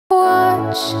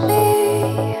touch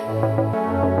me,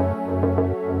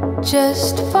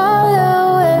 just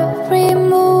follow every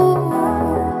move.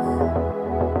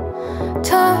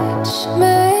 Touch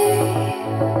me,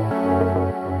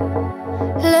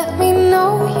 let me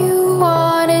know you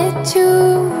want it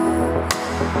too.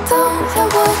 Don't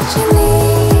have what you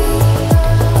need,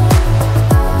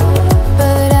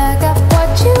 but I got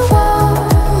what you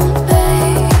want,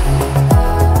 babe.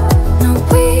 No,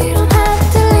 we don't have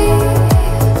to leave,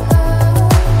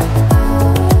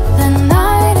 the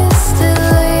night is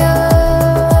still young.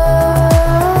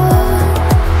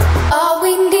 All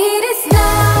we need is now.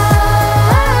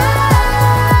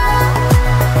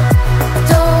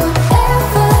 Don't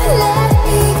ever let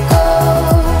me go.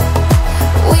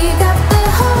 We got the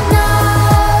whole night.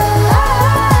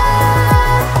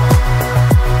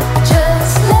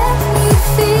 Just let me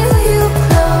feel you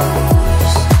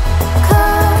close.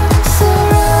 Come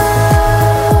surround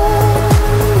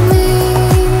me.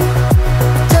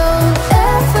 Don't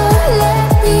ever let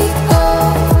me go.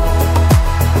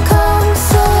 Come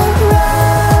surround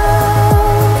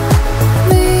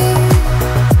me.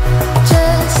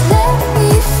 Just let me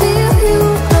feel you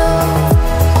close.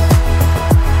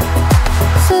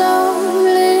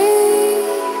 Slowly,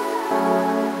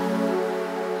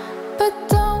 but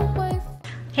don't wait.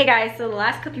 Hey guys, so the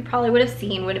last clip you probably would have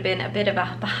seen would have been a bit of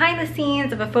a behind the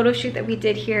scenes of a photo shoot that we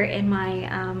did here in my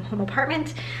home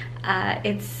apartment.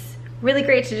 It's really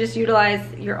great to just utilize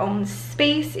your own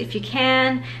space if you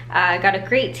can. Got a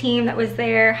great team that was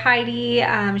there. Heidi,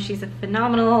 she's a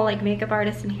phenomenal makeup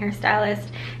artist and hairstylist.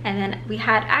 And then we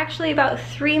had actually about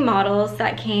 3 models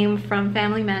that came from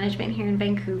Family Management here in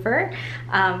Vancouver.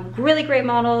 Really great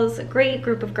models, a great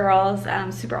group of girls,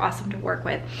 super awesome to work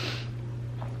with.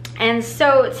 And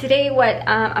so today what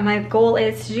my goal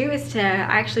is to do is to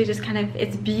actually just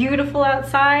it's beautiful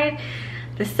outside.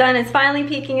 The sun is finally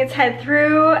peeking its head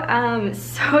through.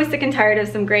 So sick and tired of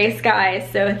some gray skies.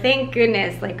 So thank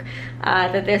goodness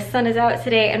that the sun is out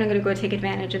today, and I'm gonna go take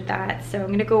advantage of that. So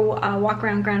I'm gonna go walk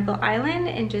around Granville Island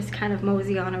and just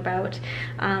mosey on about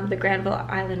the Granville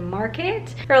Island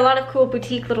market. There are a lot of cool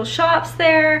boutique little shops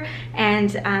there, and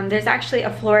there's actually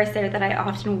a florist there that I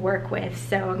often work with.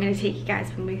 So I'm gonna take you guys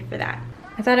with me for that.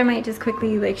 I thought I might just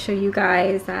quickly show you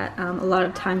guys that a lot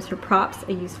of times for props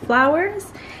I use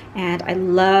flowers, and I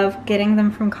love getting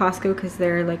them from Costco because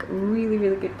they're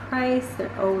really good price. They're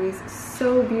always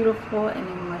so beautiful and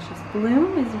in luscious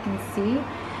bloom, as you can see.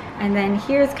 And then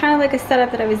here's a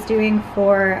setup that I was doing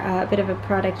for a bit of a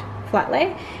product flat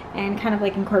lay, and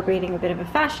incorporating a bit of a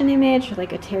fashion image,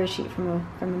 a tear sheet from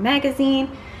a magazine.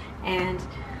 And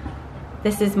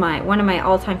this is one of my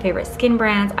all-time favorite skin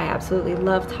brands. I absolutely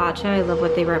love Tatcha. I love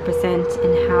what they represent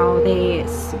and how they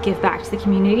give back to the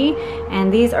community.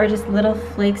 And these are just little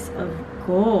flakes of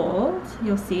gold,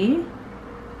 you'll see.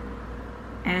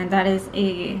 And that is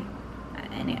an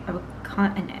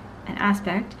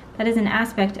aspect. That is an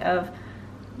aspect of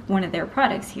one of their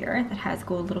products here that has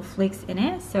gold little flakes in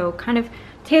it. So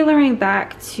tailoring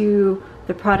back to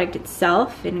the product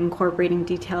itself and incorporating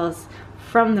details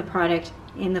from the product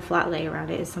in the flat lay around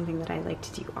it is something that I like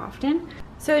to do often.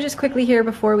 So just quickly here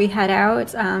before we head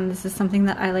out, this is something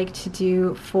that I like to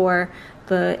do for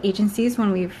the agencies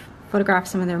when we've photographed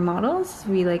some of their models.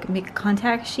 We make a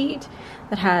contact sheet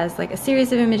that has a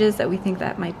series of images that we think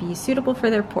that might be suitable for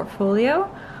their portfolio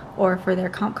or for their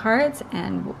comp cards,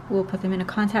 and we'll put them in a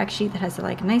contact sheet that has a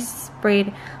nice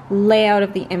sprayed layout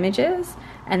of the images,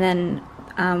 and then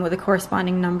with a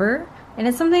corresponding number. And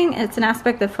it's an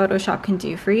aspect that Photoshop can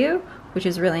do for you, which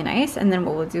is really nice. And then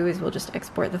what we'll do is we'll just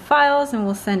export the files and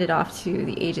we'll send it off to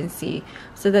the agency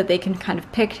so that they can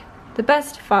pick the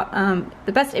best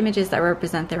images that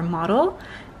represent their model,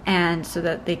 and so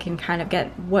that they can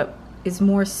get what is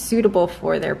more suitable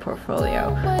for their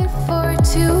portfolio. Don't wait for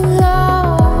too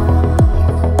long.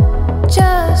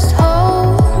 Just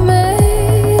hold me.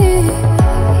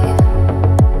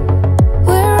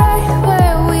 We're right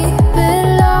where we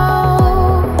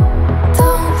belong.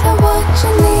 Don't have what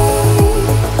you need,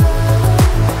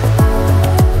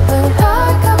 but I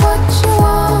got what you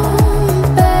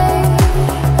want, babe.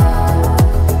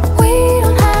 We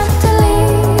don't have to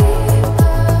leave,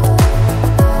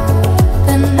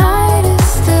 the night is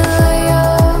still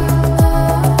young.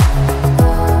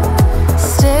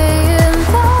 Stay in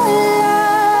the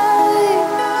light,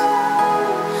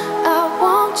 I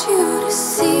want you to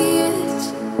see it,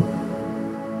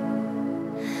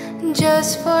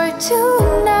 just for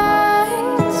tonight.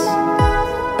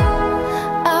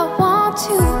 I want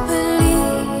to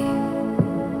believe,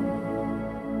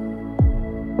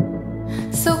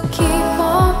 so keep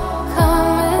on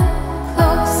coming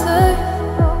closer,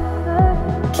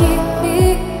 keep me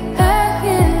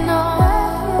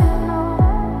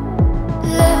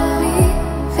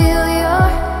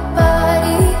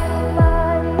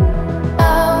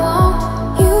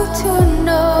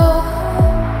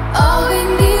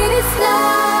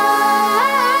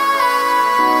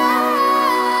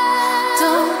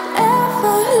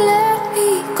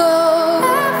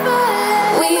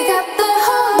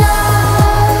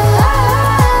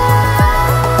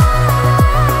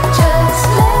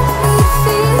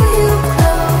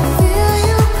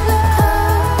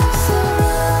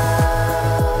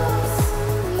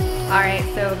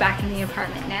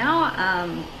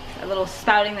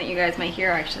spouting that you guys might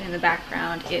hear actually in the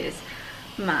background is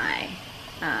my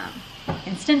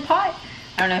Instant Pot.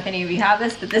 I don't know if any of you have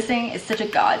this, but this thing is such a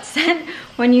godsend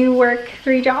when you work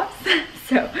 3 jobs.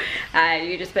 So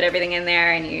you just put everything in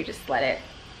there and you just let it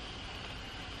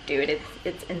do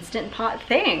its Instant Pot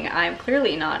thing. I'm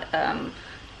clearly not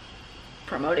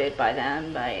promoted by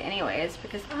them by anyways,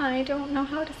 because I don't know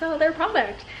how to sell their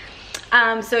product.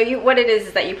 So what it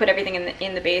is that you put everything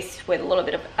in the base with a little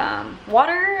bit of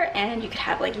water, and you could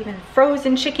have like even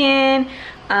frozen chicken.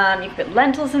 You could put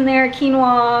lentils in there,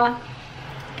 quinoa.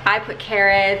 I put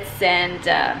carrots and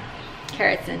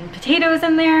potatoes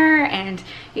in there, and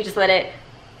you just let it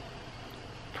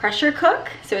pressure cook.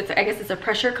 So I guess it's a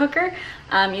pressure cooker.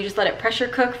 You just let it pressure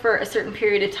cook for a certain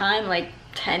period of time, like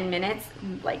 10 minutes,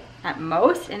 like at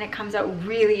most, and it comes out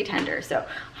really tender. So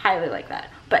highly like that.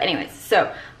 But anyways,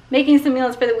 so making some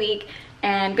meals for the week,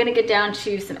 and I'm gonna get down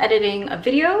to some editing a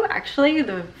video, actually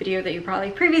the video that you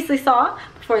probably previously saw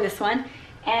before this one.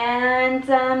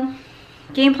 And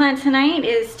game plan tonight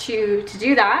is to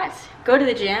do that, go to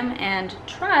the gym, and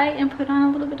try and put on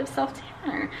a little bit of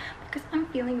self-tanner because I'm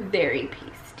feeling very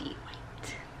pasty white.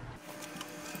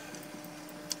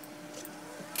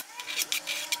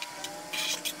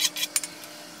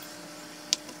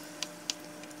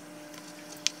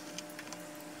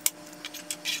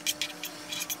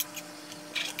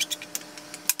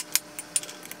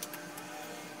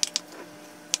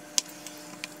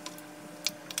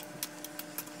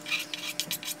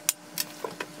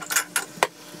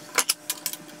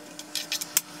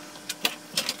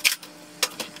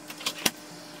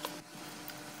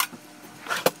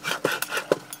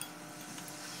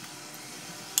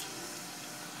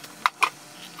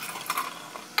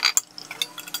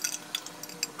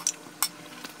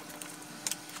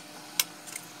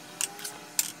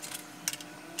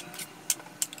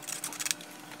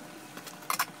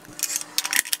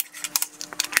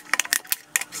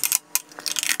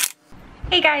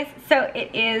 Hey guys, so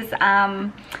it is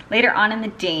later on in the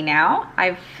day now.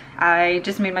 I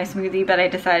just made my smoothie, but I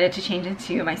decided to change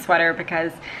into my sweater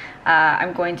because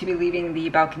I'm going to be leaving the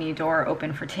balcony door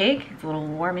open for take. It's a little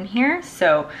warm in here,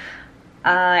 so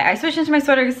I switched into my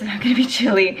sweater because it's gonna be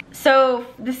chilly. So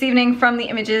this evening, from the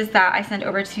images that I sent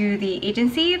over to the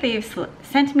agency, they've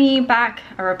sent me back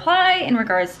a reply in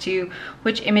regards to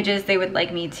which images they would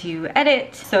like me to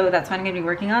edit. So that's what I'm gonna be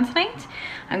working on tonight.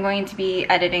 I'm going to be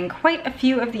editing quite a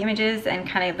few of the images and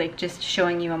kind of like just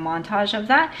showing you a montage of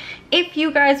that. If you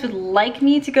guys would like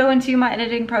me to go into my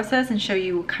editing process and show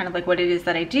you kind of like what it is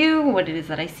that I do, what it is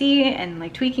that I see, and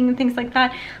like tweaking and things like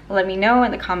that, let me know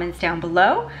in the comments down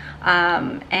below.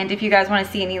 And if you guys want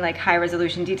to see any like high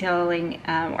resolution detailing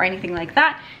or anything like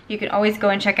that, you can always go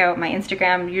and check out my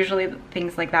Instagram. Usually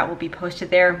things like that will be posted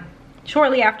there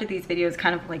shortly after these videos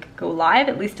kind of like go live,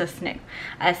 at least a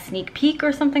sneak peek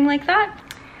or something like that.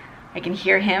 I can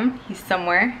hear him. He's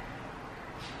somewhere.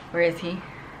 Where is he?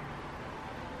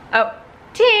 Oh,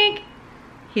 Tink!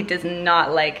 He does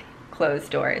not like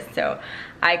closed doors. So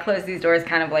I close these doors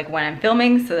kind of like when I'm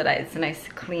filming so that it's a nice,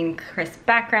 clean, crisp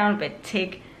background, but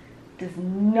Tink does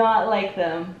not like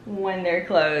them when they're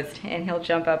closed, and he'll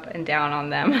jump up and down on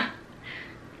them.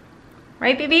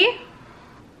 Right, baby?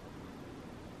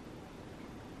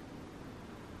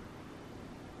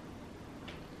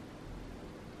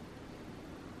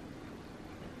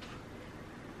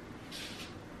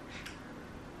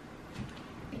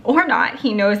 Or not,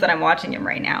 he knows that I'm watching him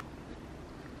right now.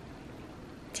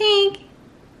 Tink,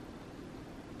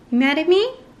 you mad at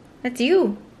me? That's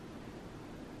you.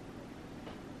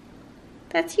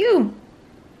 That's you.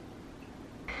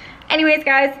 Anyways,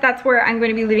 guys, that's where I'm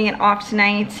going to be leaving it off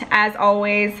tonight. As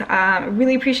always,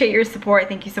 really appreciate your support.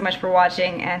 Thank you so much for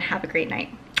watching, and have a great night.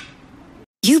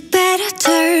 You better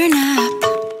turn up.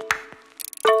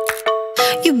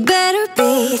 You better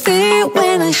be there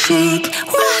when I shake.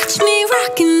 Watch me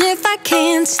rocking if I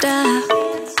can't stop.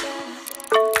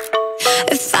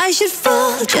 If I should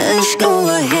fall, just go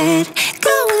ahead.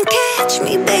 Go and catch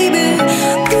me,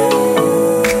 baby. Ooh.